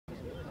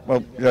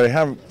Well,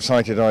 how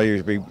excited are you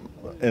to be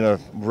in a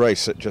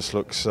race that just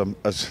looks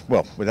as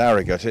well with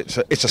Arrogate?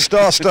 It's a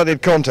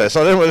star-studded contest.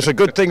 I don't know whether it's a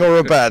good thing or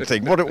a bad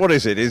thing. What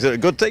is it? Is it a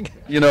good thing?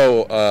 You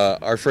know,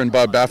 our friend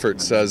Bob Baffert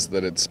says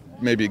that it's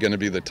maybe going to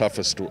be the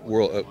toughest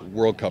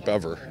World Cup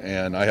ever,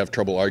 and I have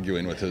trouble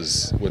arguing with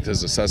his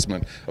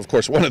assessment. Of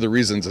course, one of the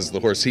reasons is the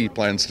horse he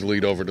plans to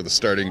lead over to the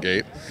starting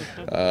gate,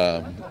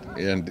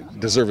 and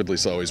deservedly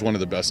so. He's one of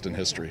the best in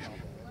history.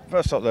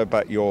 First up, though,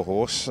 about your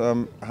horse.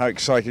 How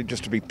excited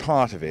just to be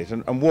part of it,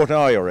 and what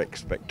are your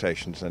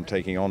expectations then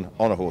taking on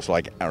a horse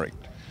like Arrogate?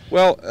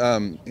 Well,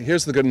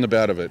 here's the good and the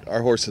bad of it.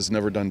 Our horse has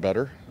never done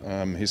better.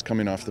 He's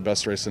coming off the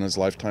best race in his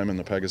lifetime in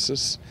the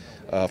Pegasus,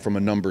 from a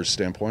numbers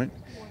standpoint.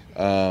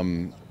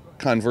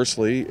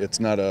 Conversely, it's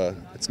not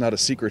a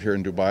secret here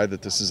in Dubai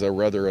that this is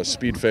rather a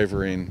speed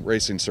favoring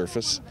racing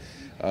surface,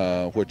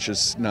 which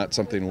is not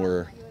something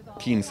we're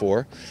keen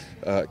for.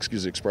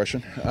 Excuse the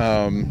expression.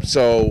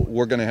 So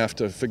we're going to have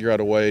to figure out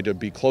a way to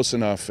be close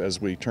enough as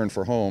we turn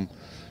for home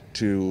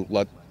to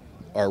let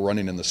our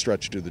running in the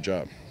stretch do the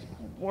job.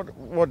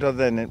 What are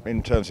then,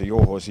 in terms of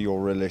your horse,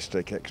 your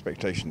realistic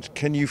expectations?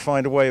 Can you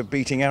find a way of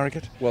beating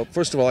Arrogate? Well,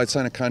 first of all, I'd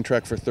sign a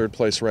contract for third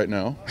place right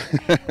now.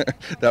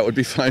 That would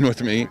be fine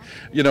with me.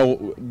 You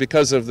know,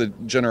 because of the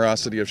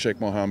generosity of Sheikh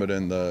Mohammed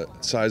and the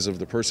size of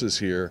the purses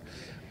here,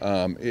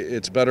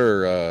 it's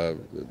better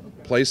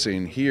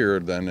placing here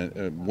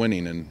than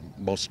winning in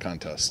most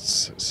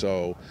contests.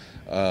 So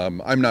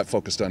I'm not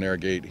focused on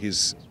Arrogate.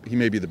 He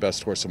may be the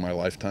best horse of my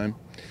lifetime.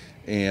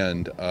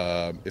 And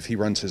if he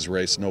runs his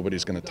race,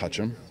 nobody's going to touch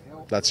him.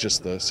 That's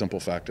just the simple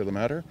fact of the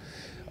matter.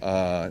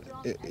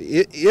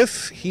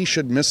 If he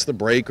should miss the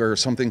break or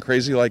something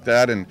crazy like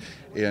that, and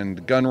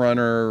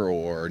Gunrunner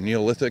or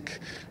Neolithic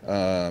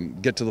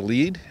get to the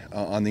lead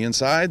on the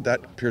inside,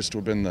 that appears to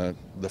have been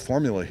the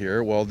formula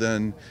here. Well,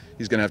 then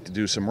he's going to have to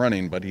do some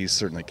running, but he's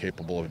certainly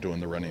capable of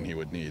doing the running he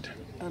would need.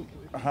 And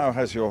how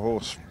has your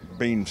horse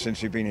been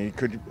since you've been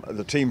here?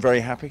 The team very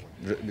happy?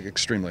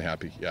 Extremely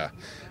happy, yeah.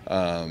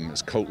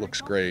 His coat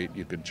looks great.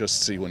 You could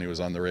just see when he was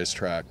on the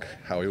racetrack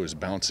how he was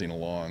bouncing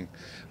along.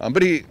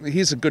 But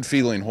he's a good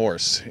feeling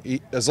horse.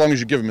 As long as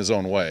you give him his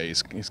own way.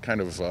 He's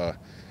kind of a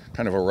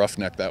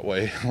roughneck that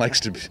way. Likes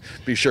to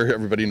be sure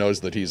everybody knows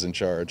that he's in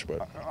charge.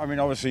 But I mean,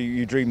 obviously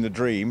you dream the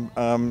dream.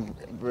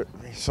 But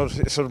sort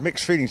of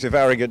mixed feelings. If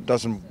Arrogate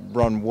doesn't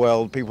run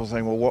well, people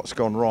saying, well, what's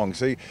gone wrong?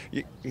 So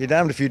you're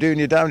damned if you do and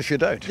you're damned if you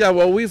don't. Yeah,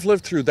 well, we've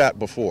lived through that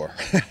before.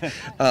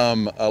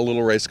 A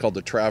little race called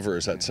the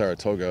Travers at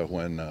Saratoga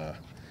when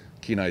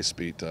Keen Ice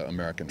beat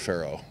American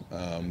Pharaoh.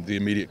 The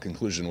immediate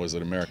conclusion was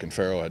that American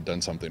Pharaoh had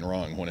done something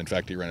wrong, when in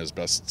fact he ran his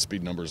best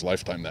speed numbers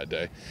lifetime that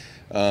day.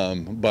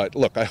 But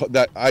look,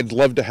 I'd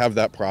love to have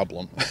that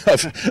problem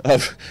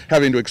of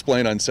having to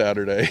explain on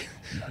Saturday.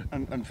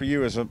 And for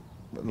you as a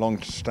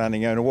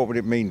long-standing owner, what would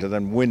it mean to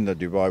then win the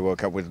Dubai World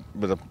Cup with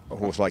a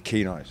horse like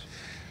Keen Ice?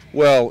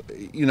 Well,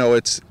 you know,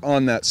 it's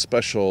on that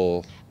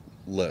special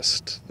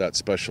list, that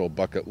special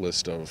bucket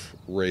list of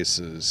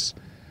races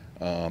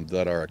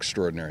that are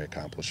extraordinary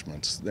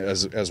accomplishments,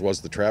 as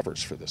was the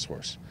Travers for this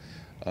horse,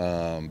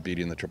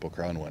 beating the Triple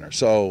Crown winner.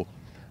 So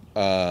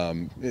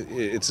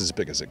it's as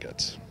big as it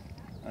gets.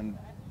 And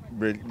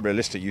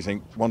realistic, you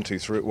think 1, 2,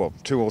 3, well,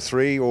 2 or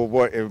 3 or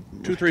what? 2,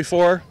 3,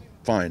 4,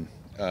 fine.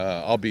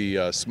 I'll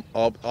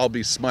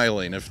be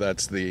smiling if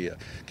that's the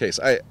case.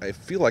 I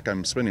feel like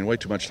I'm spending way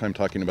too much time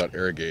talking about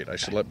Arrogate. I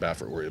should let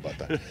Baffert worry about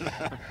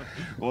that.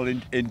 Well,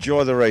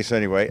 enjoy the race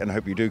anyway, and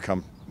hope you do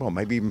come, well,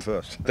 maybe even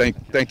first.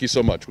 Thank you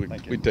so much.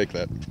 We'd take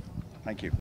that. Thank you.